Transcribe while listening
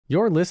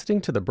You're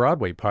listening to the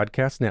Broadway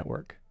Podcast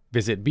Network.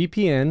 Visit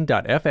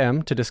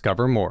bpn.fm to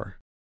discover more.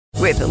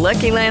 With the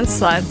Lucky Land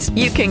Slots,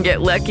 you can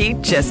get lucky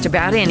just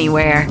about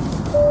anywhere.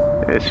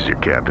 This is your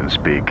captain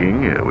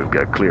speaking. We've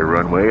got clear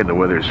runway and the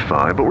weather's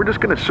fine, but we're just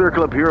going to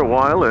circle up here a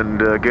while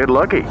and get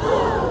lucky.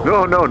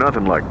 No,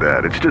 nothing like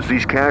that. It's just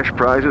these cash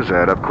prizes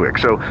add up quick.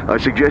 So I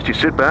suggest you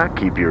sit back,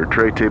 keep your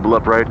tray table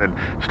upright, and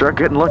start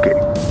getting lucky.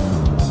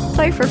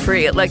 Play for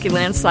free at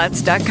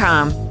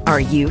LuckyLandSlots.com. Are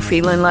you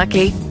feeling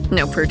lucky?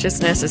 No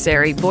purchase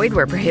necessary. Void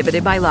where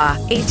prohibited by law.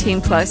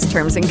 18+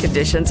 terms and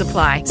conditions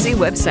apply. See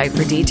website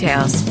for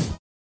details.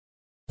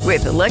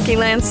 With the Lucky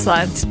Land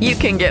Slots, you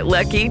can get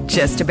lucky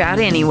just about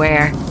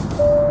anywhere.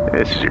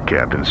 This is your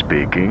captain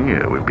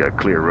speaking. We've got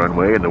clear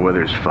runway and the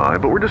weather's fine,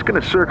 but we're just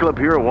going to circle up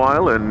here a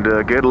while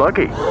and get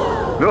lucky.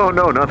 No,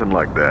 nothing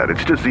like that.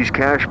 It's just these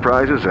cash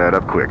prizes add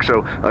up quick.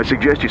 So I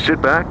suggest you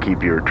sit back,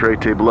 keep your tray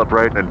table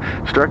upright, and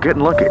start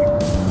getting lucky.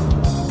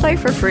 Play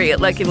for free at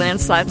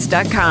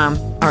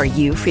LuckyLandSlots.com. Are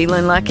you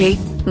feeling lucky?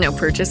 No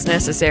purchase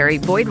necessary.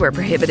 Void where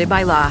prohibited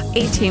by law.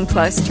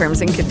 18+ terms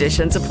and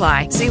conditions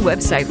apply. See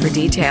website for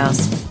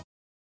details.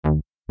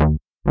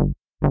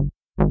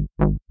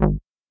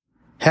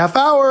 Half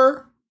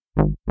hour.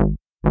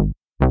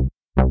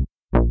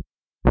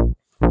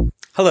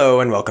 Hello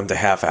and welcome to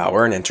Half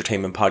Hour, an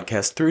entertainment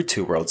podcast through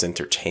Two Worlds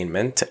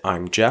Entertainment.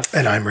 I'm Jeff.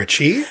 And I'm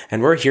Richie.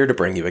 And we're here to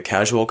bring you a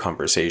casual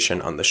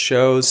conversation on the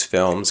shows,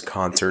 films,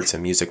 concerts,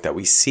 and music that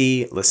we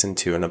see, listen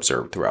to, and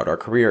observe throughout our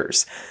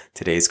careers.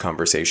 Today's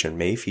conversation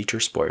may feature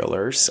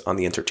spoilers on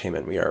the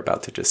entertainment we are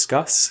about to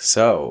discuss,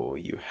 so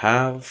you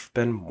have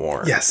been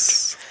warned.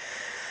 Yes.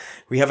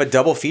 We have a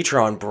double feature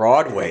on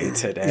Broadway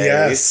today.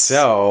 Yes.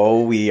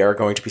 So we are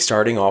going to be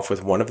starting off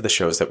with one of the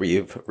shows that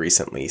we've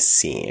recently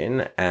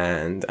seen.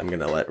 And I'm going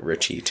to let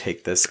Richie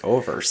take this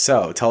over.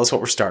 So tell us what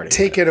we're starting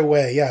Take it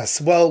away,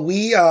 yes. Well,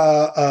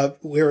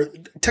 we're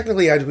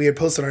technically, we had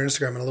posted on our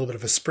Instagram in a little bit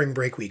of a spring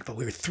break week, but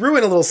we threw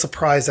in a little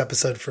surprise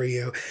episode for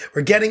you.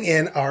 We're getting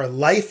in our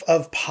Life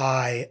of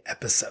Pi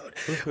episode.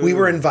 Woo-hoo. We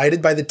were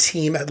invited by the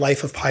team at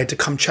Life of Pi to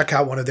come check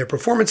out one of their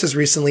performances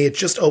recently. It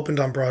just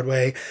opened on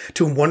Broadway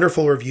to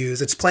wonderful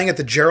reviews. It's playing at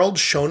the Gerald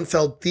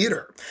Schoenfeld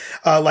Theater.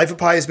 Life of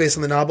Pi is based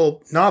on the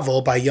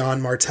novel by Jan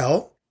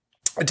Martel,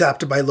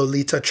 adapted by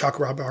Lolita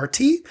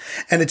Chakrabarti,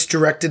 and it's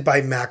directed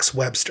by Max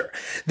Webster.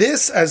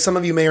 This, as some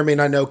of you may or may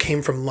not know,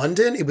 came from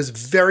London. It was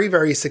very,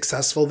 very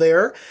successful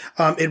there.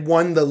 It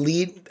won the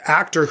lead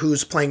actor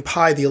who's playing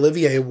Pi the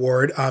Olivier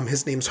Award.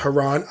 His name's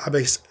Hiran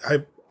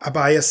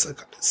Abayas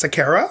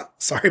Sakara.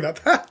 Sorry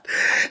about that.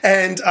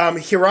 And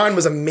Hiran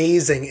was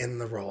amazing in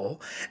the role,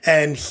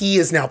 and he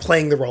is now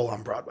playing the role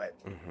on Broadway.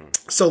 Mm-hmm.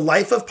 So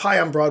Life of Pi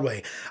on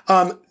Broadway.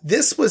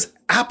 This was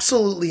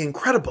absolutely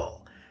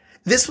incredible.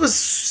 This was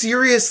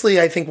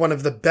seriously, I think, one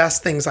of the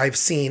best things I've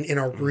seen in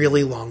a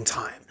really long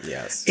time.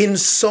 Yes. In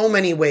so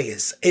many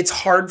ways. It's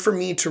hard for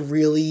me to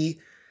really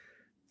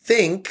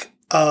think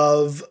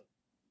of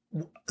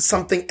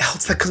something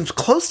else that comes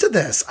close to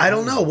this. I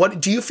don't know.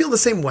 Do you feel the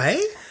same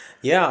way?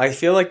 Yeah, I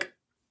feel like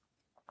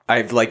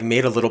I've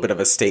made a little bit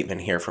of a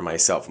statement here for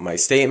myself. My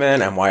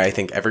statement and why I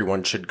think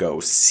everyone should go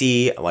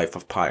see Life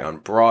of Pi on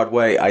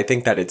Broadway. I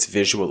think that it's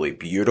visually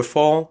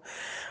beautiful.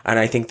 And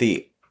I think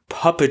the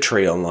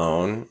puppetry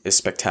alone is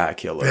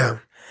spectacular. Yeah.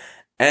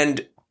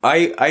 And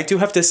I do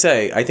have to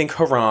say, I think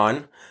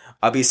Hiran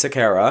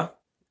Abisakara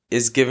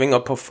is giving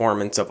a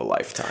performance of a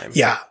lifetime.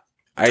 Yeah.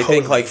 I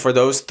think for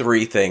those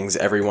three things,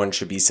 everyone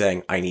should be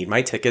saying, I need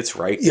my tickets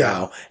right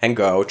now and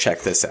go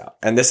check this out.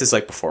 And this is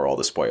before all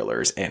the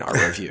spoilers in our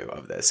review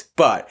of this.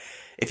 But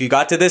if you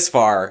got to this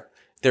far,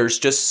 there's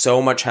just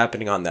so much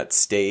happening on that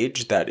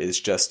stage that is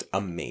just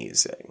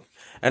amazing.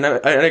 And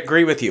I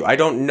agree with you. I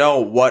don't know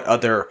what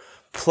other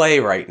play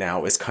right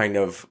now is kind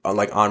of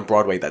on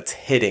Broadway that's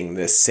hitting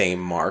this same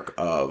mark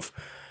of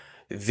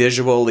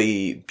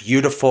visually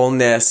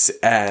beautifulness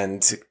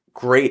and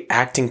great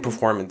acting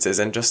performances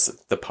and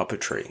just the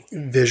puppetry.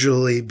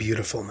 Visually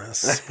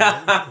beautifulness. Okay,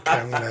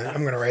 I'm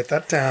gonna write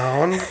that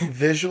down.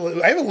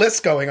 Visually, I have a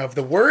list going of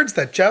the words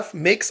that Jeff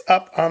makes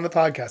up on the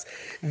podcast.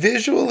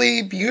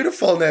 Visually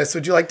beautifulness.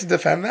 Would you like to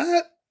defend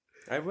that?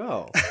 I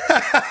will.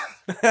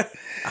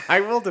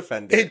 I will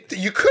defend it.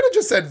 You could have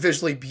just said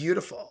visually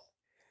beautiful.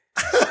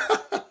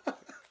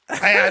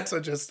 I had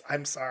to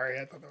I'm sorry.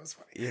 I thought that was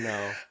funny.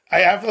 I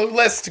have a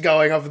list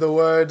going of the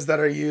words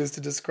that are used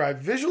to describe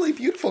visually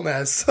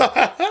beautifulness. All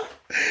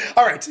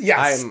right.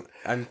 Yes.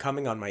 I'm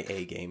coming on my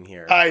A game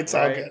here. It's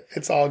all good.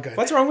 It's all good.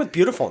 What's wrong with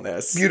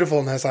beautifulness?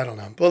 Beautifulness. I don't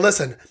know. Well,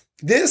 listen,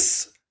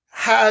 this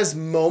has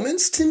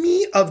moments to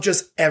me of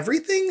just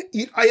everything.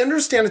 I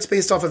understand it's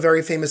based off a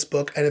very famous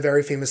book and a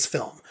very famous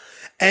film.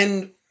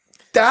 And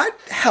that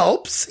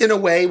helps in a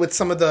way with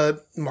some of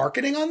the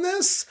marketing on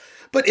this.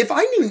 But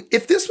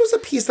if this was a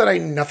piece that I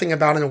knew nothing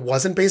about and it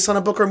wasn't based on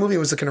a book or a movie, it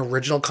was an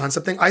original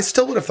concept thing, I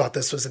still would have thought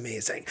this was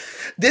amazing.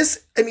 There's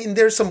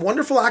some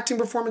wonderful acting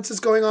performances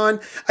going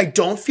on. I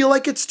don't feel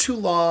like it's too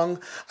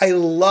long. I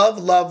love,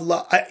 a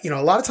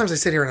lot of times I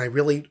sit here and I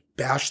really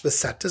bash the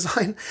set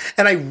design.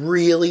 And I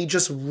really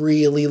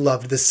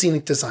loved the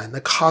scenic design,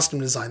 the costume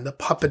design, the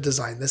puppet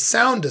design, the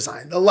sound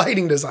design, the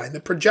lighting design, the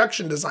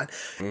projection design.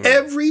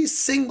 Every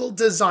single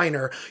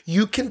designer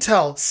you can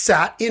tell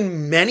sat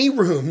in many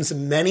rooms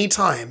many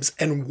times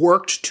and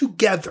worked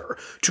together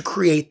to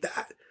create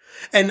that.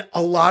 And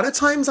a lot of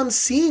times I'm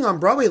seeing on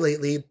Broadway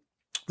lately,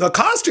 the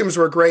costumes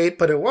were great,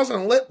 but it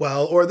wasn't lit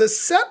well, or the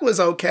set was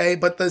okay,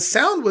 but the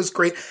sound was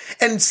great,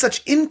 and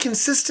such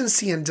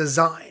inconsistency in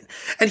design.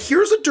 And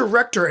here's a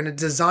director and a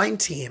design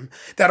team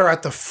that are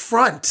at the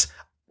front,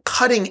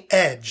 cutting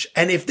edge.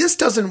 And if this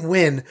doesn't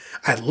win,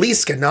 at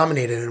least get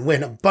nominated and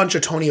win a bunch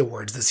of Tony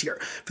Awards this year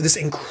for this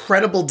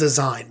incredible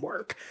design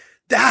work.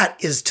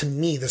 That is, to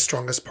me, the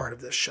strongest part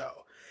of this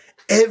show.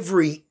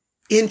 Every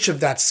inch of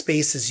that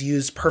space is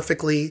used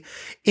perfectly,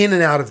 in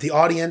and out of the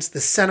audience,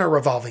 the center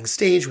revolving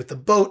stage with the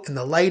boat and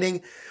the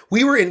lighting.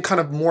 We were in kind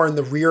of more in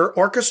the rear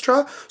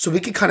orchestra, so we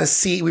could kind of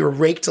see, we were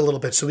raked a little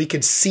bit, so we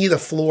could see the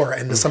floor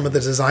and some of the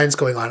designs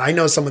going on. I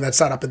know someone that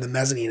sat up in the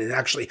mezzanine and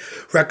actually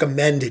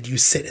recommended you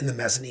sit in the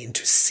mezzanine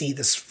to see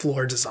this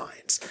floor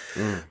designs.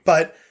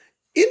 But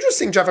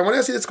interesting, Jeff, I want to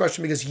ask you this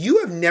question because you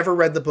have never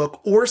read the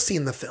book or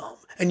seen the film,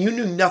 and you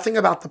knew nothing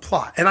about the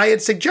plot. And I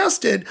had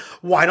suggested,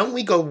 why don't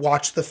we go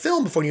watch the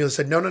film before? And you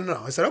said,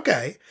 no. I said,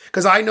 okay,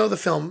 because I know the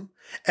film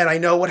and I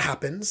know what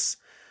happens.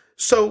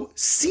 So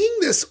seeing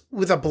this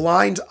with a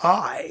blind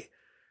eye,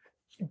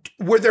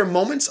 were there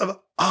moments of,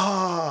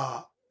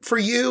 for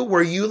you?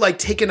 Were you like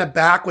taken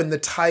aback when the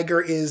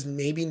tiger is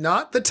maybe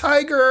not the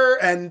tiger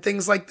and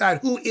things like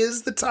that? Who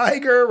is the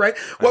tiger, right?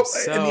 I'm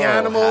so and the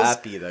animals.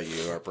 Happy that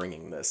you are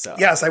bringing this up.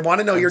 Yes, I want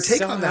to know your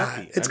take on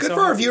that. It's good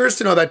for our viewers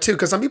to know that too,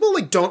 because some people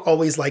like don't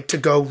always like to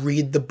go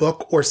read the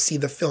book or see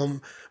the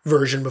film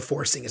version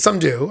before seeing it. Some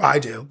do, I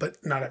do, but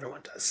not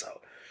everyone does.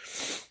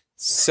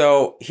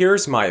 So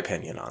here's my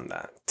opinion on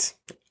that.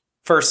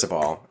 First of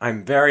all,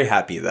 I'm very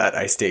happy that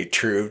I stayed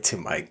true to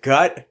my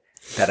gut,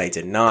 that I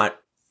did not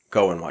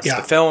go and watch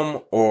the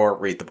film or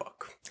read the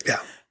book. Yeah.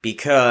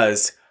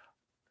 Because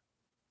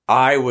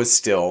I was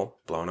still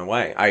blown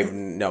away. I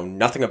know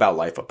nothing about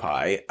Life of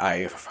Pi.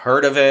 I've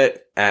heard of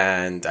it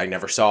and I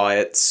never saw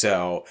it.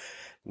 So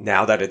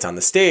now that it's on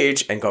the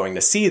stage and going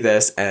to see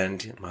this,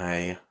 and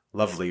my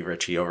lovely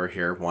Richie over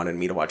here wanted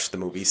me to watch the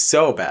movie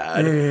so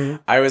bad,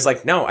 I was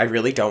like, no, I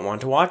really don't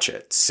want to watch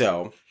it.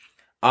 So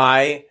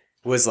I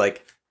was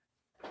like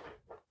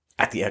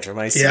at the edge of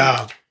my seat.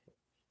 Yeah.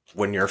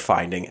 When you're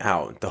finding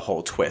out the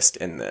whole twist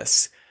in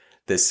this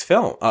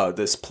film,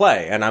 this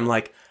play. And I'm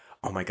like,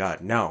 oh my God,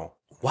 no.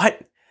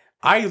 What?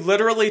 I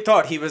literally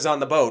thought he was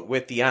on the boat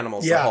with the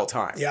animals the whole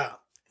time. Yeah.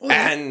 Well,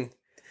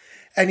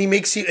 and he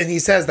makes you, and he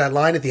says that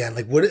line at the end,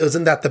 like, what,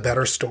 isn't that the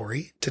better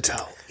story to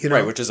tell? You know?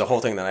 Right, which is a whole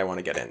thing that I want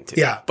to get into.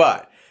 Yeah.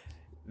 But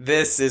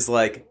this is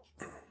like,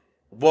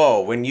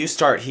 whoa, when you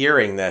start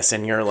hearing this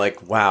and you're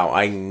like, wow,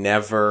 I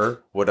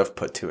never would have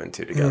put two and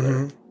two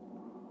together.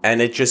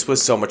 And it just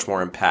was so much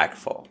more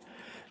impactful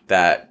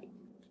that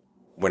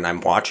when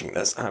I'm watching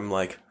this, I'm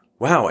like,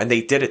 wow, and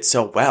they did it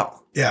so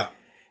well. Yeah.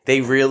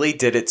 They really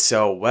did it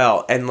so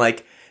well. And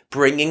like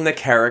bringing the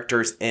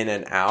characters in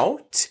and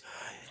out,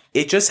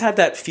 it just had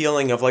that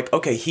feeling of like,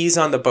 okay, he's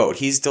on the boat.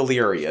 He's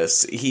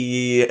delirious.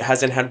 He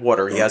hasn't had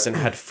water. He hasn't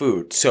had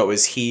food. So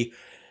is he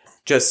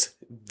just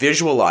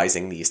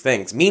visualizing these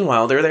things?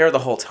 Meanwhile, they're there the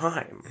whole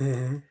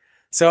time.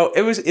 So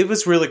it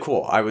was really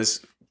cool. I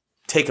was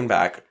taken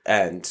back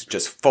and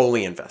just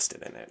fully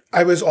invested in it.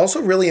 I was also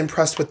really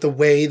impressed with the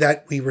way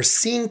that we were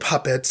seeing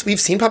puppets. We've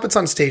seen puppets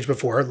on stage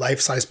before,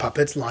 life-size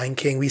puppets, Lion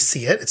King, we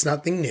see it. It's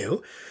nothing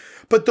new.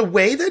 But the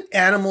way that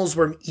animals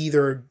were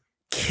either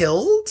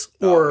killed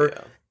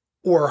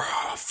or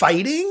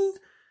fighting,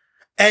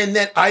 and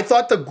then I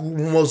thought the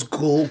most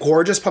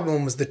gorgeous puppet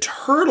one was the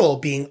turtle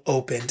being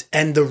opened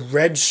and the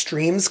red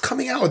streams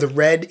coming out, or the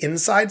red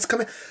insides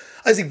coming.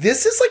 I was like,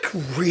 this is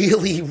like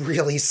really,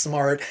 really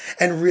smart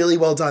and really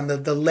well done.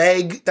 The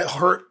leg, the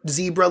hurt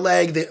zebra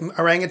leg, the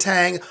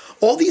orangutan,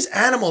 all these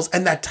animals,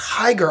 and that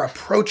tiger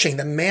approaching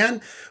the man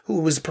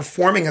who was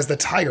performing as the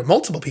tiger,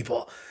 multiple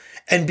people,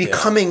 and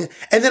becoming,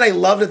 and then I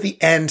loved at the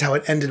end how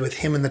it ended with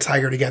him and the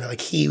tiger together.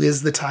 Like he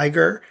is the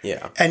tiger.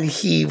 Yeah. And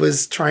he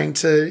was trying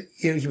to,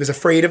 he was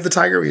afraid of the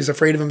tiger. He was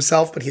afraid of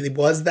himself, but he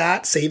was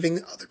that,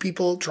 saving other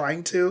people,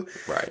 trying to.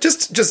 Right.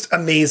 Just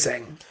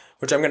amazing.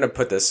 Which I'm going to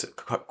put this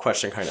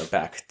question kind of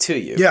back to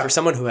you. Yeah. For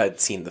someone who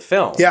had seen the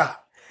film. Yeah.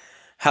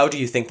 How do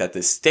you think that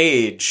this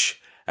stage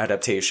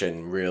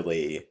adaptation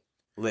really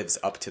lives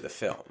up to the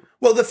film?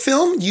 Well, the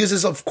film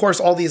uses, of course,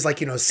 all these like,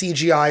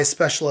 CGI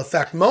special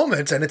effect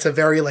moments. And it's a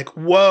very like,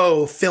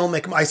 whoa,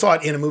 filmic. I saw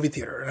it in a movie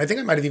theater. And I think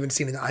I might have even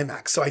seen it in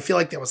IMAX. So I feel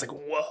like that was like,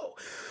 whoa.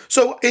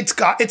 So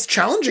it's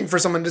challenging for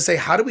someone to say,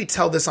 how do we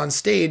tell this on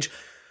stage?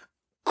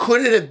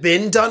 Could it have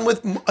been done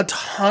with a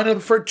ton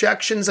of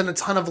projections and a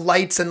ton of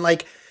lights and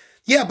like,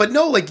 yeah, but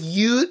no, like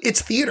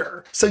it's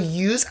theater. So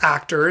use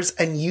actors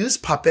and use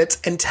puppets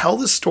and tell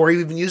the story.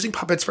 We've been using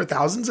puppets for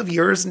thousands of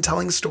years and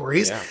telling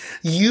stories. Yeah.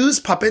 Use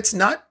puppets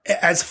not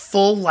as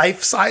full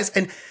life size.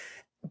 And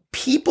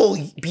people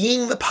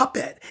being the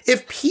puppet.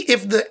 If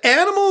the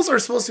animals are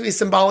supposed to be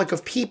symbolic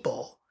of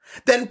people,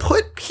 then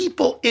put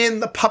people in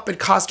the puppet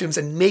costumes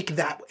and make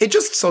that. It's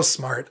just so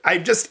smart. I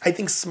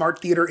think smart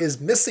theater is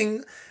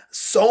missing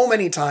so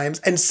many times.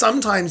 And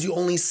sometimes you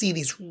only see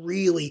these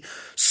really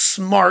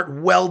smart,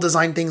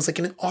 well-designed things like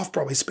in an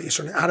off-Broadway space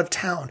or an out of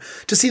town.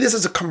 To see this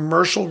as a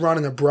commercial run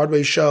in a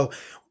Broadway show,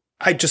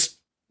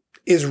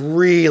 is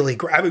really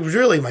great. It was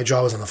really, my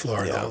jaw was on the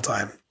floor the whole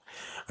time.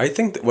 I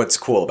think that what's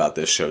cool about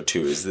this show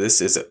too is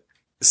this is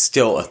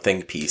still a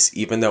think piece,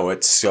 even though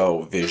it's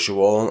so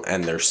visual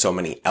and there's so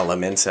many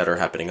elements that are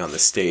happening on the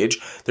stage.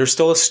 There's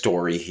still a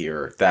story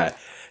here that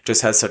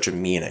just has such a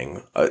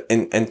meaning,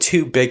 and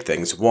two big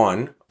things: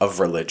 one, of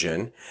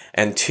religion,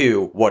 and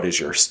two, what is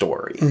your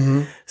story?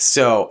 Mm-hmm.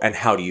 So, and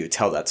how do you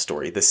tell that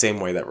story? The same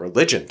way that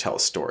religion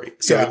tells story.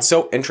 So it's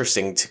so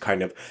interesting to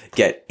kind of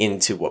get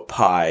into what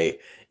Pi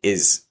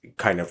is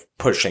kind of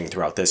pushing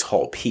throughout this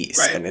whole piece,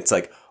 right. And it's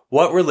like,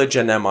 what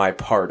religion am I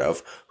part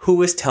of?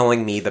 Who is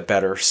telling me the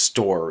better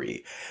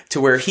story?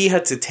 To where he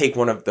had to take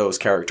one of those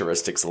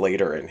characteristics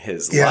later in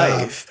his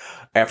life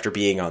after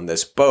being on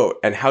this boat.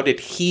 And how did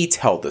he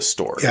tell the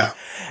story? Yeah.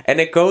 And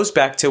it goes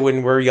back to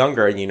when we're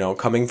younger and,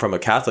 coming from a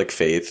Catholic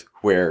faith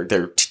where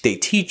they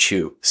teach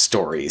you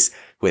stories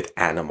with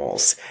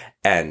animals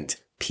and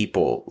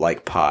people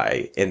like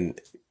Pi in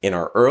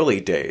our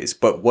early days.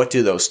 But what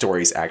do those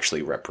stories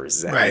actually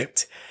represent?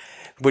 Right.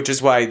 Which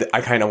is why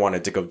I kind of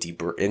wanted to go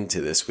deeper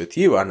into this with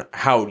you on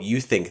how you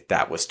think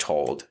that was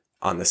told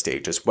on the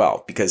stage as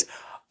well. Because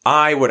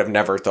I would have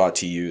never thought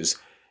to use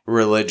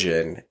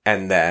religion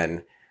and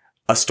then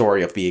a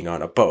story of being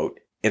on a boat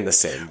in the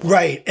same way.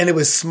 Right. And it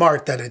was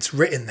smart that it's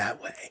written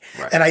that way.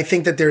 Right. And I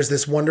think that there's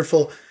this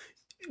wonderful,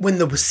 when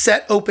the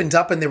set opened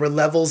up and there were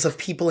levels of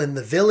people in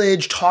the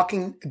village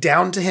talking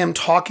to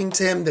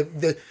him,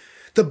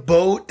 the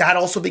boat, that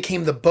also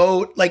became the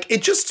boat. Like,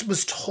 it just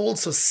was told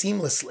so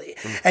seamlessly.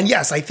 Mm-hmm. And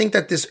yes, I think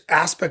that this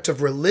aspect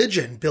of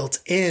religion built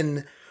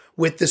in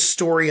with the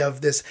story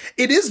of this,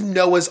 it is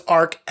Noah's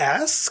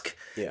Ark-esque.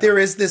 Yeah. There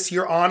is this,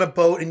 you're on a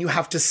boat and you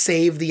have to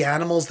save the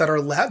animals that are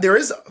left. There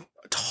is a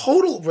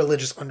total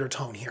religious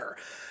undertone here.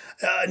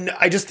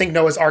 I just think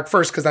Noah's Ark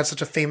first because that's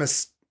such a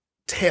famous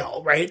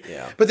tale, right?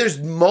 Yeah. But there's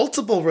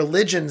multiple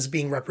religions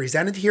being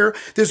represented here.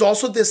 There's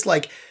also this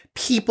like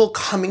people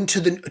coming to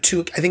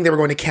I think they were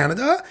going to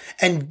Canada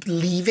and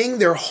leaving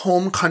their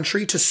home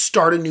country to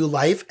start a new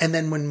life. And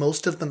then when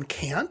most of them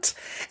can't,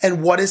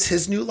 and what is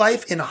his new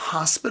life? In a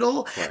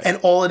hospital. Right. And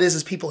all it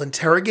is people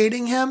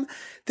interrogating him.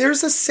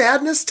 There's a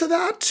sadness to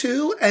that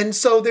too. And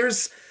so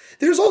there's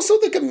also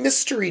like a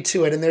mystery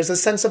to it. And there's a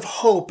sense of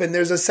hope. And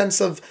there's a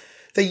sense of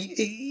that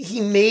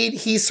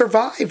he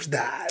survived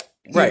that.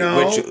 Right.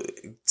 Which,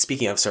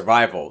 speaking of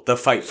survival, the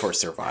fight for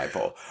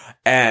survival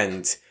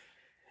and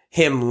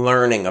him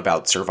learning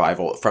about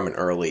survival from an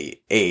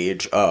early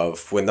age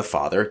of when the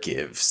father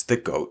gives the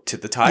goat to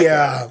the tiger.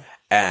 Yeah.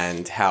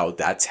 And how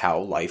that's how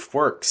life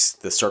works,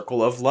 the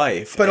circle of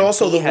life. But and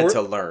also he had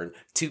to learn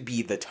to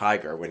be the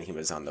tiger when he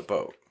was on the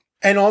boat.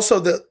 And also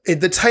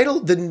the title,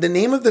 the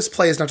name of this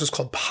play is not just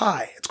called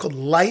Pi, it's called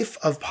Life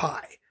of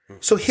Pi.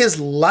 Mm-hmm. So his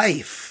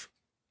life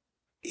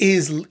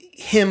is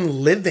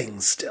him living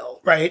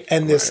still, right?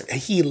 And this,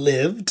 he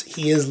lived,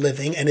 he is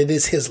living, and it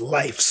is his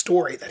life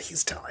story that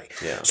he's telling.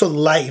 Yeah. So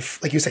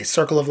life, like you say,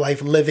 circle of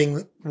life,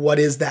 living, what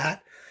is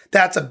that?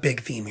 That's a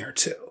big theme here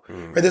too.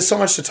 Mm. Right? There's so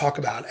much to talk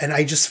about. And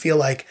I did feel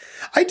like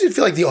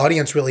the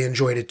audience really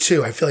enjoyed it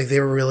too. I feel like they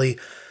were really,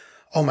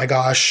 oh my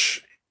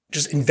gosh,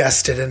 just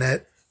invested in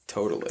it.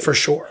 Totally. For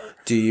sure.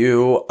 Do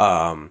you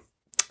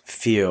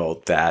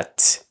feel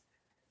that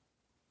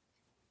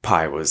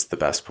Pi was the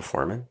best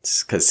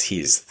performance? Because he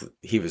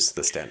was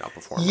the standout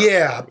performer.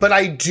 Yeah, but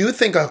I do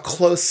think a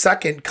close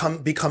second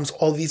becomes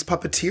all these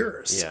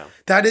puppeteers.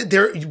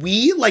 Yeah,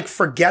 we like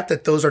forget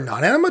that those are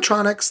not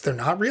animatronics. They're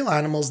not real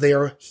animals. They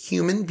are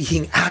human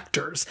being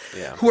actors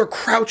who are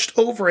crouched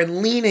over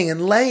and leaning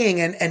and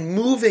laying and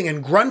moving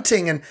and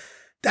grunting, and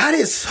that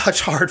is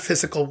such hard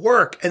physical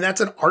work, and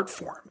that's an art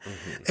form.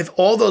 Mm-hmm. If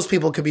all those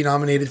people could be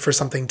nominated for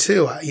something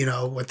too,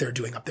 what they're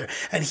doing up there,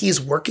 and he's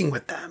working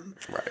with them.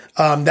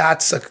 Right.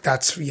 That's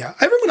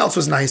Everyone else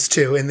was nice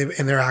too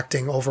in their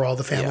acting overall,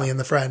 the family and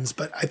the friends.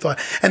 But I thought,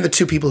 and the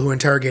two people who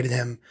interrogated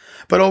him.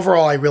 But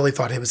overall, I really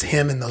thought it was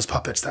him and those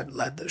puppets that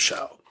led the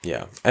show.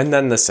 Yeah, and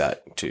then the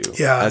set too.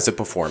 Yeah, as a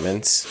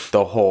performance,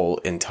 the whole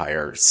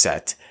entire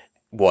set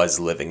was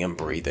living and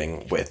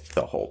breathing with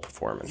the whole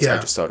performance. Yeah. I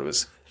just thought it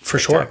was. For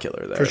sure.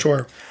 There. For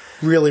sure.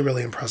 Really,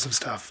 really impressive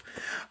stuff.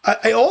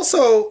 I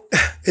also,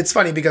 it's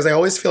funny because I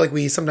always feel like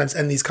we sometimes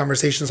end these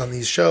conversations on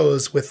these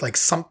shows with like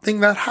something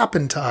that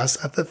happened to us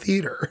at the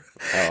theater.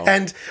 Oh.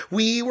 And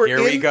we were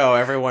we go.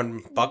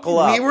 Everyone buckle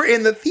up. We were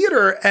in the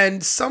theater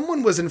and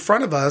someone was in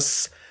front of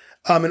us,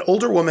 an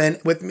older woman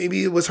with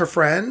maybe it was her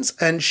friends,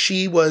 and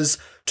she was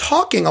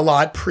talking a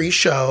lot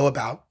pre-show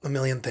about a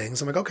million things.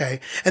 I'm like,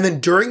 okay. And then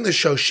during the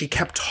show, she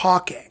kept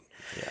talking.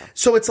 Yeah.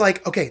 So it's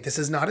like, okay, this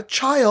is not a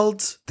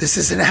child. This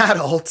is an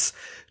adult.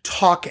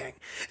 talking.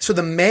 So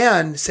the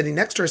man sitting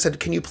next to her said,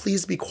 can you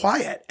please be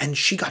quiet? And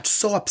she got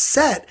so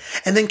upset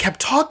and then kept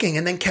talking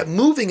and then kept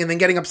moving and then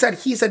getting upset.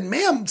 He said,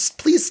 ma'am,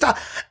 please stop.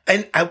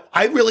 And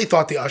I really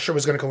thought the usher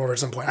was going to come over at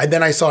some point.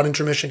 Then I saw an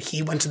intermission.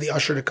 He went to the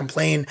usher to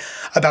complain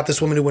about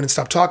this woman who wouldn't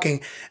stop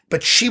talking,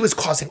 but she was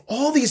causing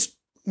all these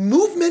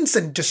movements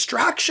and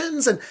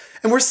distractions. And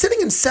we're sitting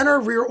in center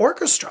rear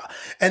orchestra.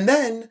 And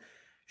then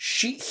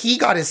he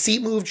got his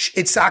seat moved.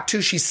 It's act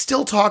 2. She's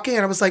still talking.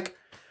 And I was like,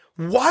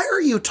 why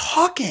are you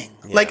talking?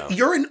 Yeah. Like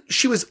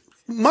she was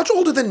much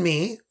older than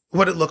me,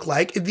 what it looked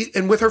like,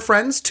 and with her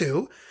friends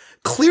too.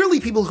 Clearly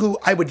people who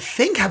I would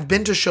think have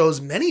been to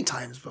shows many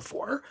times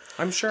before.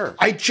 I'm sure.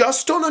 I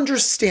just don't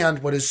understand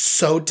what is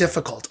so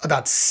difficult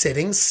about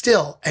sitting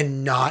still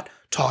and not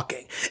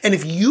talking. And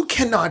if you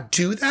cannot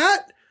do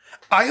that,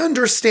 I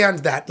understand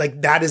that,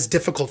 like, that is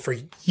difficult for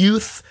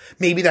youth.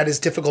 Maybe that is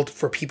difficult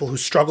for people who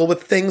struggle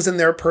with things in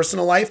their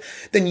personal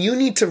life. Then you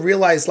need to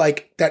realize,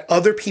 like, that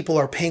other people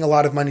are paying a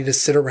lot of money to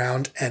sit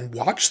around and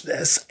watch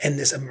this and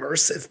this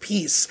immersive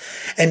piece.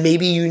 And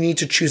maybe you need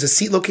to choose a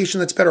seat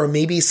location that's better. Or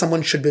maybe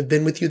someone should have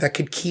been with you that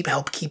could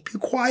help keep you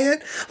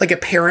quiet. Like a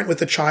parent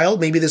with a child.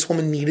 Maybe this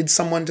woman needed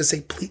someone to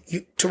say,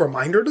 please, to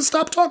remind her to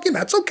stop talking.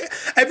 That's okay.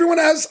 Everyone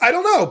has, I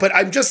don't know, but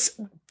I'm just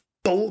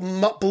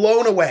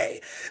blown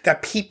away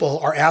that people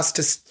are asked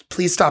to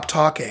please stop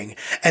talking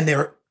and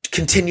they're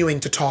continuing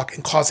to talk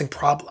and causing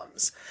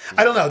problems.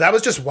 I don't know. That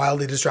was just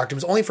wildly distracting. It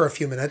was only for a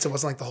few minutes. It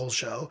wasn't like the whole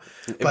show.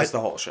 It was the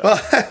whole show.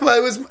 Well,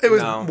 it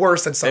was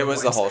worse than some It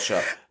was points. The whole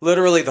show.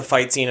 Literally, the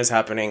fight scene is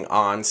happening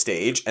on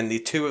stage, and the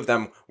two of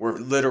them were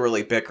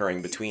literally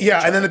bickering between each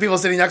other. And then the people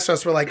sitting next to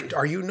us were like,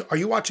 are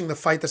you watching the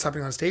fight that's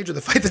happening on stage or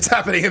the fight that's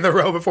happening in the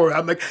row before?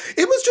 I'm like,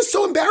 it was just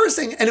so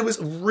embarrassing, and it was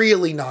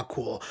really not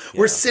cool.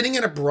 Yeah. We're sitting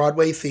in a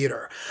Broadway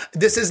theater.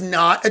 This is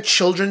not a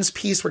children's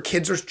piece where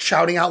kids are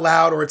shouting out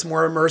loud or it's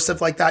more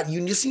immersive like that.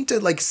 You just need to,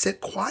 like,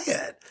 sit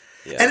quiet.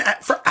 Yeah.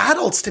 And for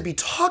adults to be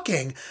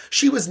talking,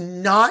 she was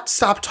not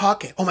stop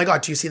talking. Oh my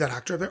God, do you see that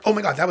actor there? Oh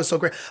my God, that was so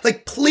great.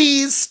 Like,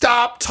 please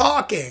stop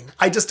talking.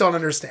 I just don't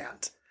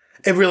understand.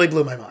 It really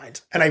blew my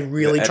mind. And I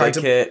really tried to.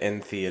 Etiquette in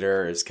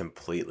theater is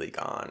completely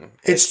gone.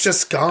 It's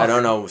just gone. I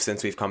don't know,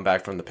 since we've come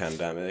back from the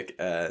pandemic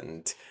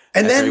and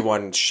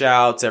everyone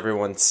shouts,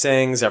 everyone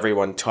sings,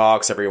 everyone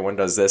talks, everyone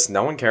does this.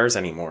 No one cares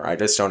anymore. I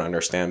just don't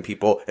understand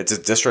people. It's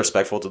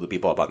disrespectful to the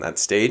people up on that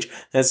stage,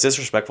 and it's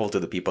disrespectful to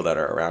the people that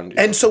are around you.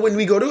 And so when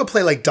we go to a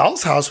play like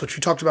Doll's House, which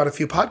we talked about a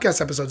few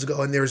podcast episodes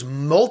ago, and there's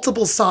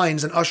multiple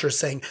signs and ushers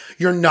saying,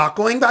 you're not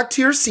going back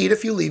to your seat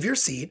if you leave your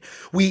seat.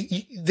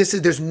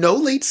 There's no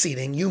late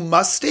seating. You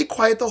must stay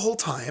quiet the whole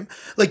time.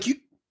 We're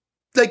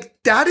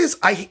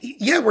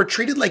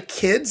treated like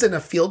kids in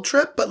a field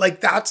trip, but like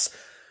that's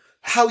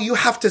how you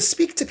have to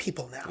speak to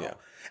people now. Yeah.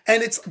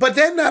 But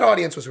then that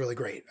audience was really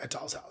great at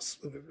Doll's House.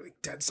 We were like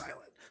dead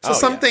silent. So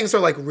some things are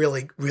like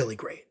really, really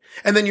great.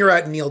 And then you're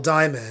at Neil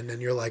Diamond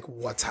and you're like,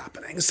 what's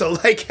happening? So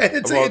like,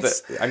 they're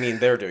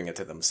doing it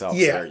to themselves.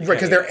 Yeah, right.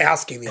 Because they're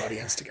asking the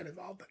audience to get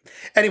involved. But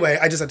anyway,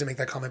 I just had to make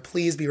that comment.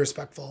 Please be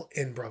respectful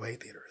in Broadway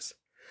theaters.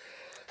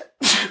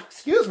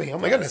 Excuse me. Oh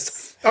my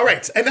goodness. All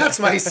right. And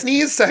that's my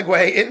sneeze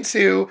segue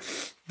into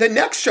the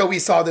next show we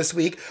saw this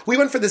week. We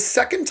went for the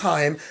second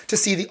time to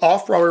see the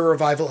off-Broadway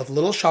revival of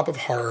Little Shop of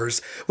Horrors,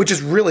 which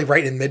is really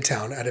right in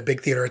Midtown at a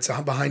big theater. It's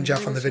behind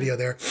Jeff on the video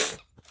there.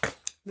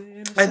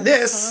 And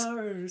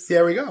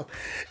there we go.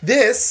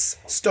 This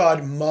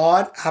starred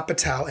Maude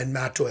Apatow and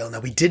Matt Doyle. Now,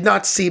 we did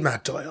not see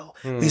Matt Doyle.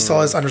 We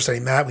saw his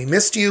understudy. Matt, we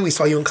missed you. We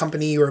saw you in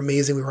Company. You were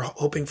amazing. We were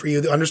hoping for you.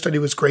 The understudy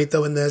was great,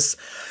 though, in this.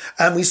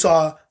 And we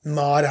saw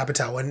Maude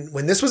Apatow.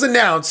 When this was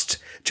announced,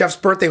 Jeff's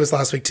birthday was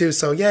last week, too.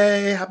 So,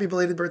 yay, happy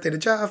belated birthday to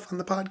Jeff on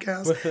the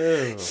podcast.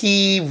 Woohoo.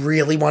 He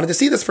really wanted to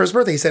see this for his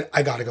birthday. He said,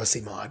 I got to go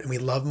see Maude. And we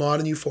love Maude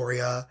and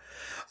Euphoria.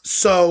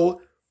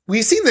 So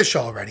we've seen this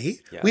show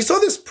already. Yeah. We saw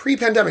this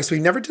pre-pandemic, so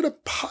we never did a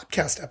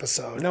podcast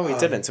episode. No, we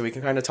didn't. So we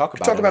can kind of talk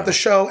about the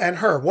show and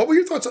her. What were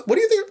your thoughts? What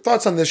are your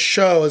thoughts on this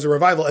show as a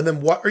revival? And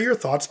then what are your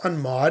thoughts on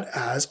Maude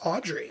as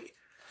Audrey?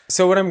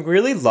 So what I'm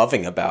really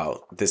loving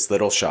about this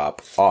Little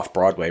Shop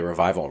off-Broadway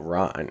revival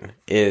run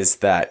is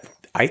that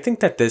I think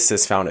that this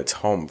has found its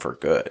home for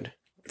good.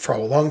 For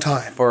a long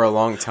time.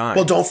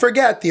 Well, don't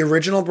forget, the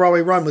original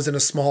Broadway run was in a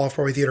small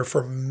off-Broadway theater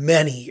for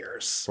many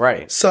years.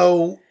 Right.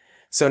 So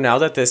now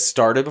that this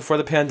started before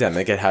the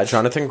pandemic, it had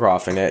Jonathan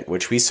Groff in it,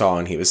 which we saw,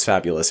 and he was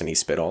fabulous, and he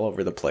spit all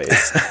over the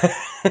place.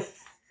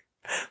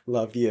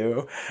 Love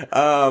you.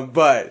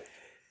 But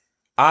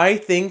I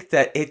think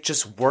that it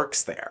just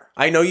works there.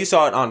 I know you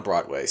saw it on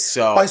Broadway,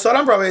 so I saw it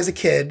on Broadway as a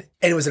kid,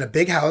 and it was in a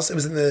big house. It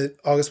was in the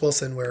August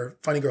Wilson, where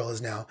Funny Girl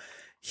is now.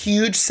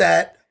 Huge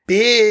set,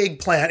 big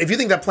plant. If you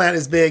think that plant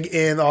is big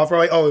in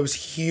Off-Broadway, it was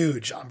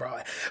huge on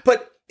Broadway.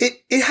 But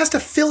it has to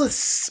fill a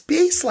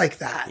space like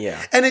that.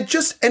 Yeah.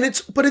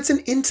 But it's an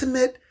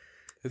intimate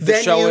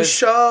venue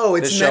show.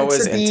 It's meant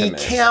to be intimate.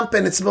 Camp,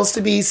 and it's supposed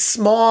to be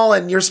small,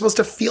 and you're supposed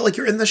to feel like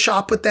you're in the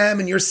shop with them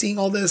and you're seeing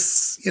all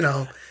this,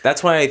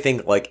 That's why I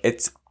think like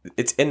it's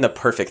it's in the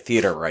perfect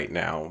theater right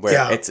now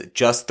where it's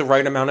just the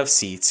right amount of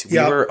seats. We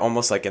were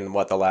almost like in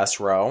the last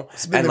row.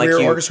 It's been the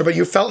rear orchestra, but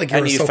you felt like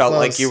you were so felt close.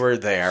 like you were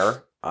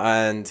there.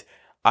 And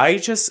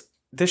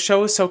this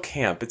show is so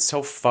camp. It's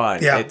so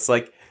fun. Yeah. It's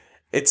like,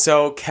 it's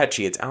so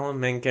catchy. It's Alan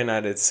Menken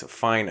at its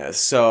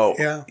finest.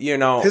 So, you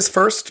know. His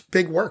first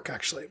big work,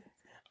 actually.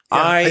 Yeah.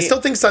 I still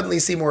think Suddenly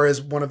Seymour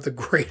is one of the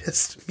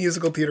greatest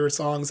musical theater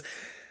songs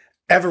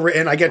ever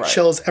written. I get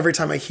chills every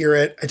time I hear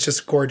it. It's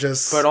just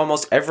gorgeous. But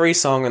almost every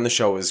song on the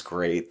show is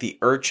great. The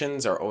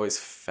urchins are always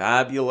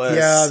fabulous.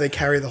 Yeah, they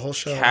carry the whole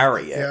show.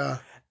 Carry it. Yeah.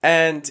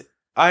 And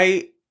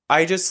I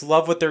just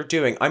love what they're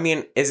doing. I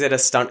mean, is it a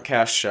stunt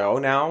cast show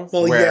now?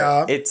 Well,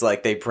 where it's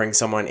like they bring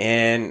someone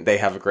in, they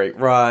have a great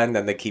run,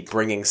 then they keep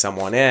bringing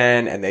someone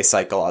in, and they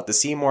cycle out the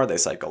Seymour, they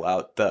cycle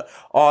out the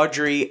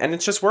Audrey, and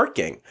it's just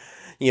working.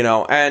 You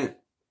know, and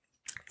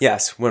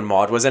yes, when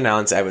Maude was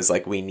announced, I was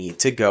like, we need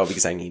to go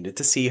because I needed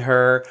to see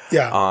her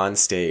on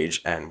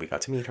stage, and we got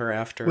to meet her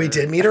after. We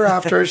did meet her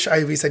after.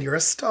 We said, you're a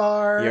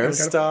star. You're a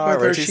star.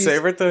 Richie's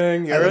favorite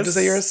thing. I love to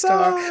say you're a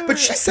star. But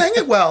she sang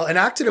it well and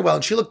acted it well,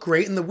 and she looked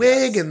great in the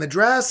wig and the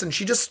dress, and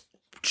she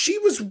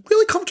was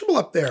really comfortable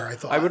up there, I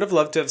thought. I would have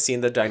loved to have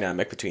seen the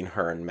dynamic between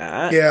her and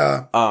Matt.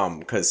 Yeah.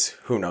 Because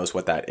who knows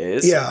what that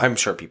is. Yeah. I'm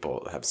sure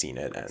people have seen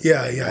it. And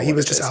he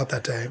was just out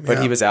that day.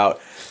 But he was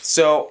out.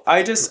 So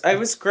I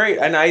was great.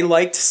 And I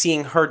liked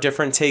seeing her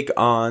different take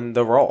on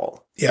the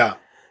role. Yeah.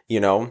 You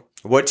know,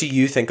 what do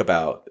you think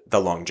about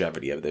the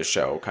longevity of this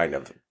show? Kind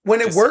of.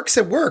 When it works,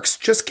 it works.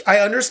 I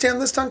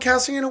understand the stunt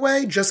casting in a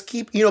way. Just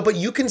keep, but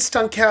you can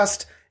stunt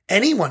cast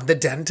anyone. The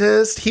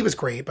dentist, he was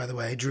great, by the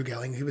way. Drew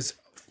Gelling, he was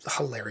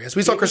hilarious.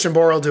 We saw Christian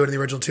Borle do it in the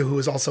original too, who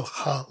was also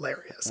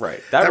hilarious.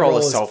 Right. That role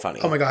is so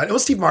funny. Oh my God. It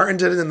was Steve Martin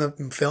did it in the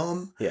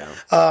film. Yeah.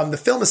 The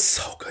film is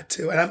so good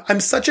too. And I'm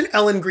such an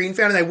Ellen Green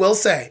fan. And I will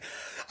say,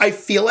 I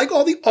feel like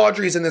all the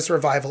Audreys in this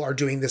revival are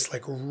doing this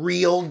like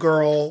real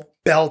girl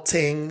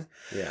belting.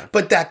 Yeah.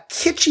 But that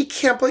kitschy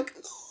camp, like,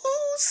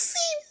 oh,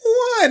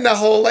 see one. The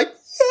whole like,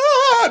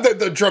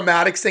 the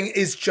dramatic thing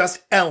is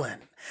just Ellen.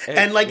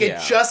 And like, it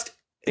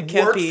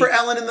worked for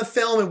Ellen in the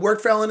film. It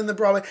worked for Ellen in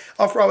the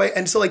off-Broadway.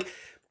 And so like,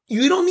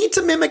 you don't need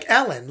to mimic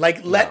Ellen.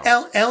 Like,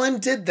 Ellen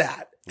did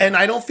that. And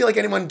I don't feel like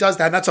anyone does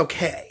that. And that's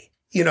okay.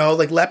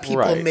 Like, let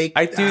people make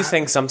I do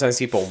think sometimes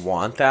people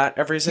want that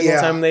every single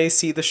time they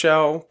see the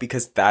show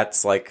because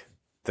that's, like,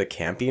 the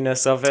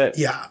campiness of it.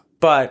 Yeah.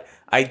 But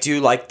I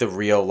do like the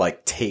real,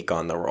 like, take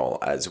on the role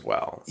as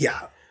well.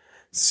 Yeah.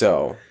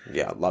 So,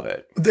 yeah, love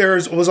it. There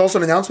was also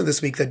an announcement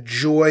this week that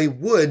Joy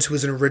Woods, who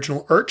was an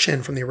original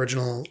urchin from the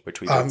original...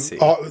 Which we did see.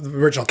 The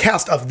original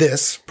cast of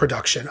this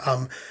production,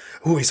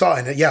 who we saw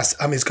in it,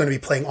 is going to be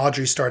playing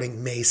Audrey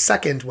starting May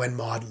 2nd when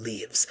Maude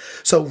leaves.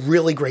 So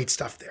really great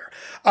stuff there.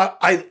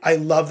 I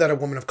love that a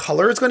woman of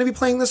color is going to be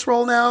playing this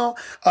role now.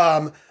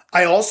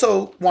 I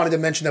also wanted to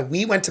mention that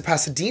we went to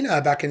Pasadena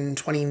back in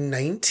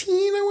 2019,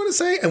 I want to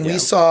say, and we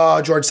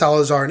saw George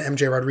Salazar and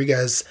MJ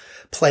Rodriguez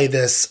play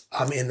this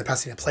in the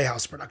Pasadena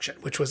Playhouse production,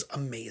 which was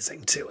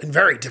amazing too. And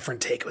very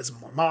different take. It was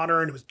more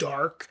modern. It was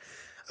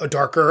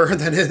darker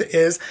than it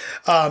is.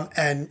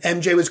 And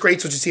MJ was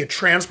great. So to see a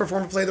trans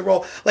performer play the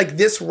role, like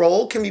this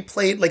role can be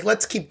played, like,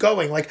 let's keep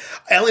going. Like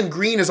Ellen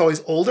Green is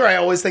always older. I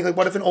always think like,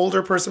 what if an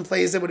older person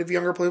plays it? What if a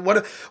younger plays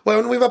it?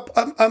 When we have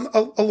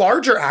a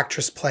larger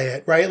actress play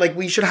it, right? Like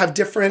we should have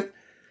different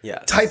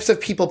types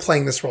of people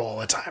playing this role all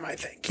the time, I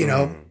think,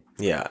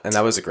 Yeah. And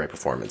that was a great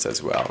performance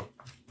as well.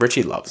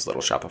 Richie loves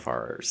Little Shop of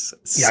Horrors.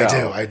 Yeah,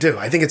 I do.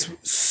 I think it's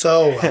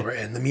so well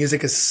written. The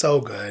music is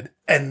so good.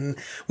 And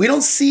we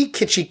don't see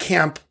kitschy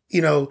camp,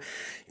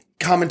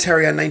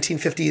 commentary on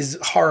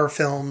 1950s horror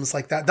films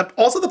like that.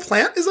 Also, the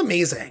plant is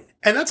amazing.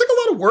 And that's like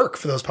a lot of work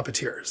for those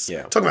puppeteers.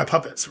 Yeah. Talking about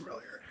puppets from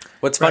earlier.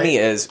 What's funny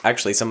is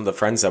actually some of the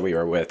friends that we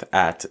were with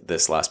at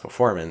this last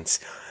performance,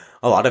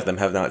 a lot of them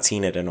have not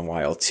seen it in a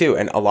while too.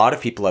 And a lot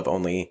of people have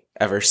only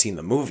ever seen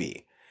the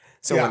movie.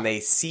 So when they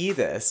see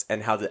this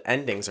and how the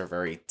endings are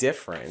very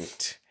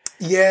different,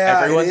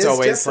 everyone's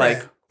always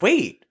like,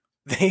 wait,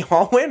 they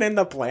all went in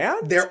the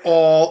plant? They're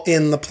all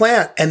in the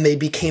plant and they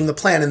became the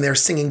plant and they're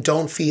singing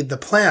Don't Feed the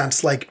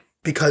Plants, like,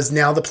 because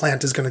now the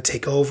plant is going to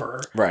take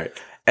over. Right.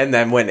 And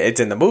then when it's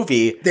in the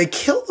movie... They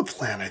kill the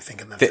plant, I think,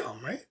 in the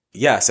film, right?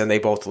 Yes, and they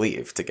both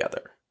leave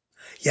together.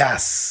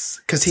 Yes,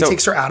 because he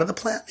takes her out of the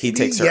plant. He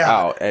takes her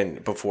out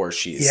and before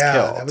she's killed.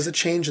 Yeah, that was a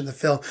change in the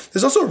film.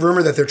 There's also a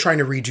rumor that they're trying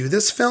to redo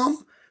this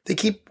film. They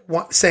keep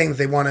saying that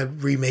they want to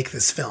remake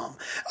this film.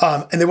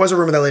 And there was a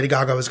rumor that Lady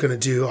Gaga was going to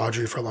do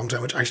Audrey for a long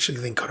time, which I actually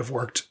think could have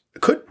worked.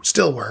 Could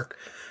still work.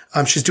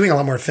 She's doing a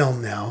lot more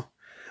film now.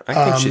 I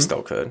think she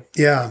still could.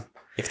 Yeah.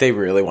 If they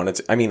really wanted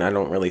to. I mean, I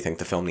don't really think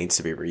the film needs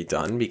to be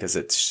redone because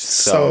it's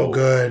so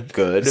good.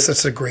 It's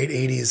such a great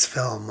 80s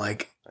film.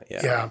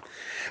 Yeah.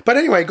 But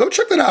anyway, go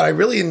check that out. I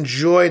really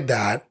enjoyed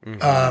that.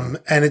 Mm-hmm.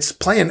 And it's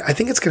playing. I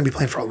think it's going to be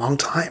playing for a long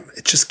time.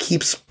 It just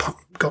keeps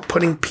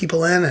putting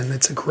people in, and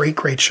it's a great,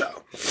 great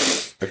show.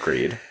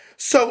 Agreed.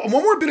 So one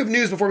more bit of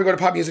news before we go to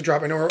Pop Music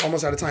Drop. I know we're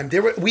almost out of time.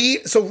 We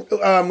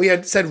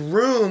had said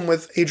Room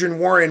with Adrian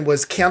Warren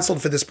was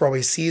canceled for this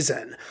Broadway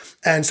season.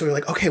 And so we're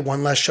like, okay,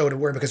 one less show to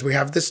wear because we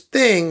have this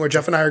thing where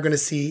Jeff and I are going to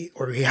see,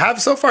 or we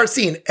have so far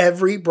seen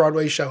every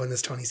Broadway show in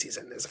this Tony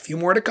season. There's a few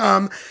more to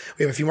come.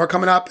 We have a few more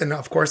coming up, and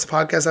of course the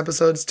podcast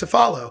episodes to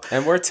follow.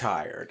 And we're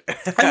tired.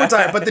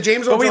 But the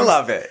James Earl Jones, we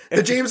love it.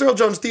 The James Earl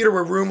Jones Theater,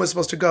 where Room was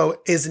supposed to go,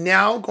 is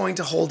now going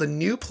to hold a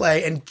new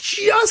play, and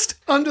just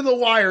under the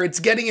wire, it's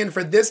getting in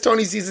for this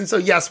Tony season. So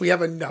yes, we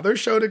have another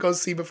show to go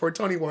see before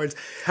Tony Awards.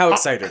 How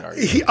excited are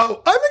you?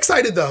 I'm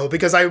excited though,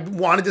 because I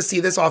wanted to see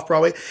this off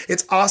Broadway.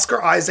 It's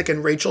Oscar Isaac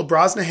and Rachel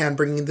Brosnahan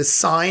bringing The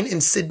Sign in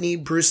Sidney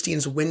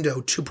Brustein's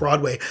Window to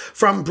Broadway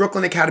from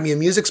Brooklyn Academy of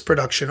Music's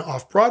production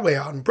off Broadway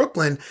out in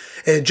Brooklyn.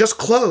 It just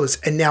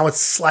closed and now it's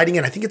sliding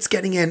in. I think it's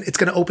getting in. It's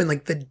going to open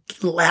like the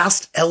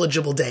last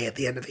eligible day at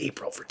the end of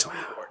April for Tony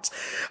Awards.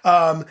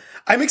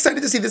 I'm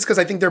excited to see this because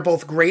I think they're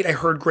both great. I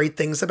heard great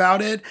things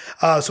about it.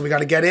 So we got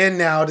to get in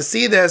now to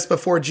see this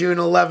before June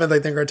 11th, I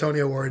think, are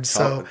Tony Awards.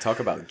 Talk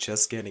about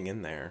just getting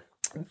in there.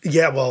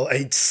 Yeah, well,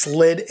 it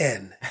slid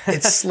in.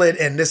 This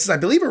is, I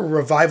believe, a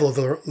revival of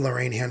the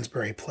Lorraine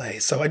Hansberry play.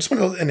 So I just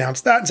want to announce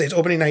that and say its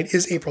opening night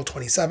is April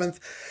 27th.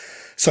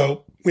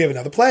 So we have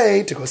another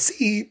play to go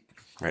see.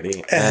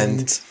 Ready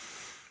and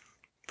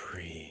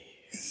breathe.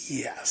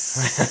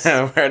 Yes.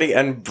 Ready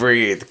and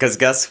breathe. Because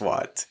guess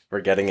what? We're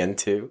getting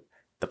into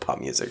the Pop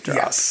Music Drop.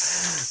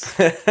 Yes.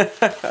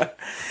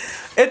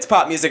 It's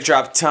Pop Music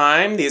Drop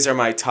time. These are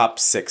my top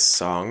 6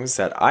 songs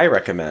that I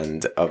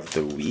recommend of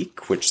the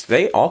week, which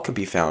they all can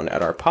be found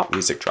at our Pop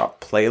Music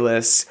Drop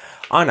playlist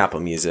on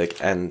Apple Music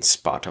and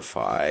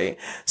Spotify.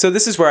 So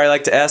this is where I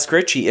like to ask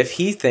Richie if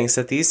he thinks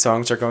that these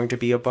songs are going to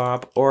be a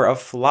bop or a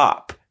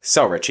flop.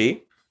 So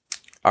Richie,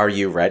 are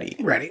you ready?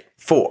 Ready.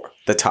 For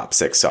the top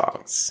 6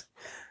 songs.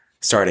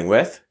 Starting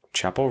with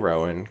Chapel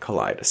Rowan,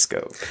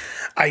 Kaleidoscope.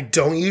 I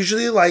don't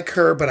usually like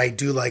her, but I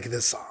do like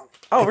this song.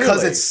 Oh, because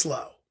really? it's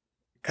slow.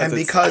 And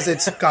because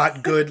it's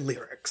got good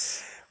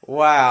lyrics.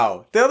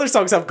 Wow. The other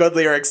songs have good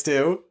lyrics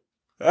too.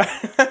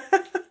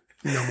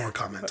 No more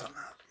comment on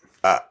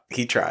that.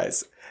 He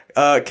tries.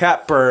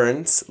 Cat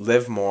Burns,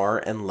 Live More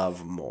and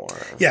Love More.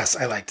 Yes,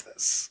 I liked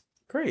this.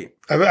 Great.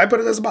 I put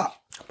it as a bop.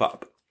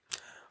 Bop.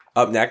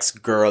 Up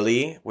next,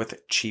 Girly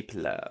with Cheap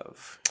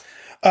Love.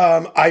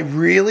 I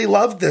really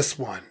loved this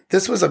one.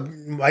 This was I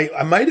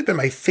might have been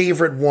my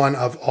favorite one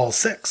of all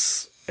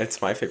 6.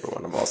 It's my favorite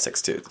one of all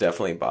 6 too. It's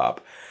definitely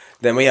bop.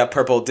 Then we have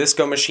Purple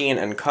Disco Machine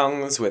and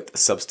Kungs with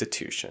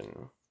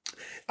Substitution.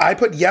 I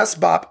put yes,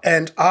 bop,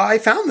 and I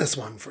found this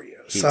one for you.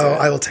 He so did.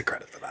 I will take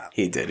credit for that.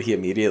 He did. He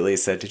immediately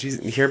said, "Did you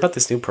hear about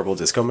this new Purple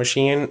Disco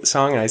Machine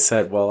song?" And I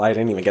said, "Well, I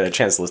didn't even get a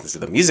chance to listen to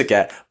the music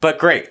yet, but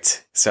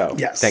great." So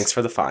yes. Thanks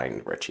for the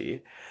find,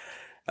 Richie.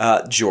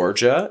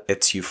 Georgia,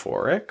 It's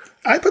Euphoric.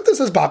 I put this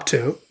as bop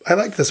too. I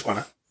like this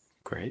one.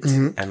 Great.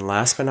 Mm-hmm. And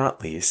last but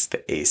not least,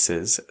 the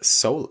Aces,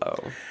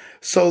 Solo.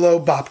 Solo,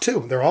 bop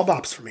too. They're all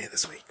bops for me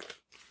this week.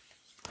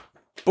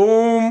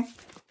 Boom.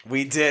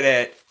 We did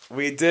it.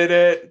 We did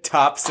it.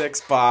 Top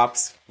 6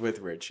 bops with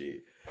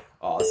Richie.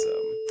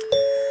 Awesome.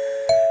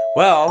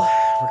 Well,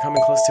 we're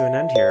coming close to an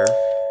end here.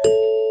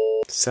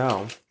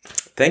 So,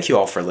 thank you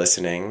all for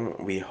listening.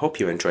 We hope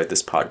you enjoyed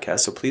this podcast.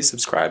 So please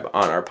subscribe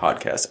on our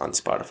podcast on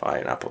Spotify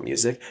and Apple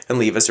Music and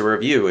leave us a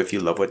review if you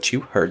love what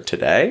you heard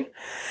today.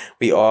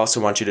 We also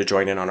want you to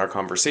join in on our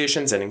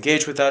conversations and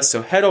engage with us.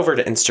 So head over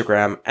to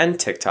Instagram and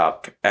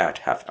TikTok at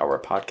Half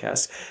Hour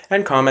Podcast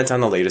and comment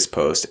on the latest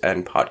post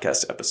and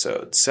podcast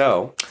episode.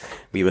 So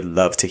we would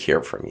love to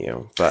hear from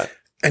you.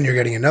 And you're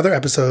getting another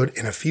episode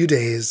in a few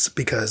days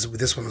because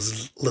this one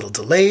was a little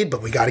delayed,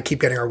 but we got to keep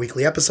getting our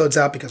weekly episodes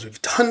out because we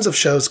have tons of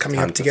shows coming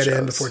up to get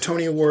in before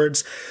Tony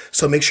Awards.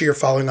 So make sure you're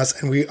following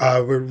us. And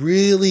we're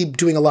really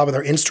doing a lot with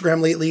our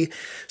Instagram lately.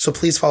 So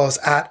please follow us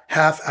at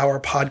Half Hour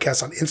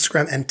Podcast on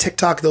Instagram and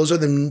TikTok. Those are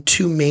the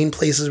 2 main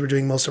places we're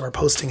doing most of our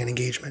posting and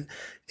engagement.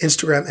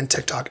 Instagram and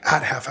TikTok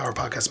at Half Hour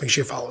Podcast. Make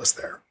sure you follow us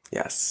there.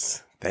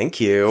 Yes.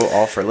 Thank you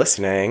all for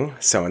listening.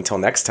 So until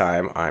next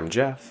time, I'm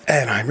Jeff.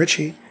 And I'm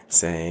Richie.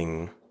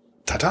 Saying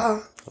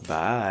ta-ta.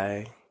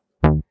 Bye.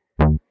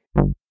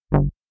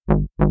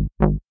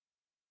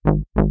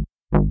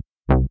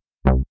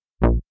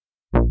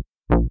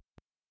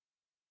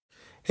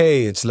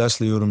 Hey, it's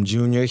Leslie Odom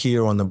Jr.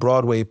 here on the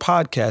Broadway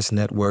Podcast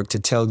Network to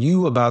tell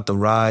you about the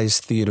Rise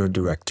Theater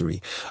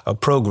Directory, a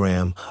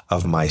program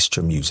of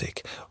Maestro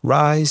Music.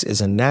 Rise is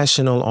a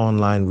national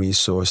online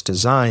resource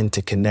designed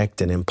to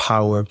connect and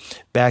empower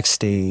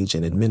backstage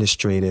and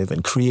administrative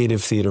and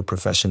creative theater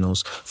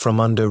professionals from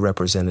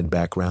underrepresented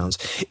backgrounds.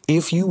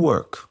 If you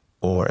work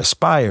or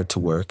aspire to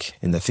work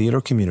in the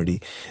theater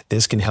community,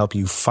 this can help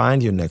you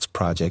find your next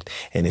project.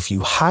 And if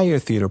you hire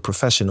theater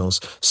professionals,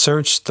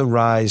 search the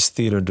Rise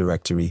Theater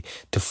Directory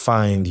to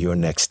find your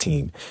next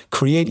team.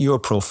 Create your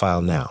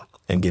profile now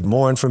and get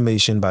more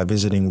information by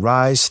visiting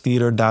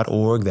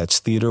risetheater.org. That's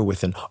theater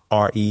with an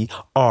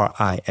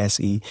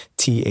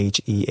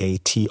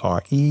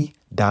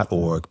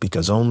RERISETHEATRE.org,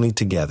 because only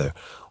together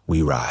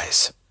we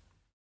rise.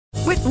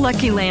 With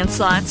Lucky Land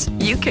Slots,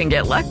 you can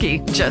get lucky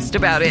just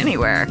about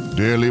anywhere.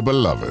 Dearly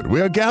beloved, we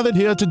are gathered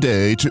here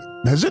today to...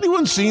 Has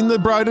anyone seen the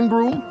bride and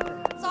groom?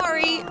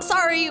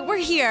 Sorry, we're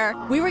here.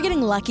 We were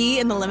getting lucky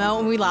in the limo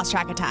and we lost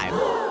track of time.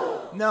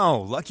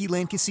 No, Lucky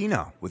Land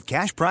Casino, with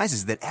cash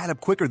prizes that add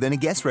up quicker than a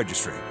guest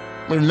registry.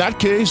 In that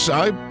case,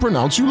 I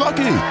pronounce you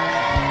lucky.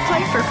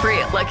 Play for free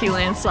at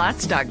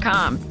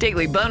LuckyLandSlots.com.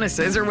 Daily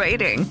bonuses are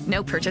waiting.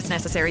 No purchase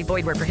necessary.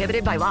 Void where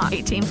prohibited by law.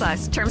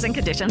 18+. Terms and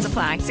conditions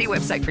apply. See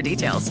website for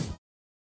details.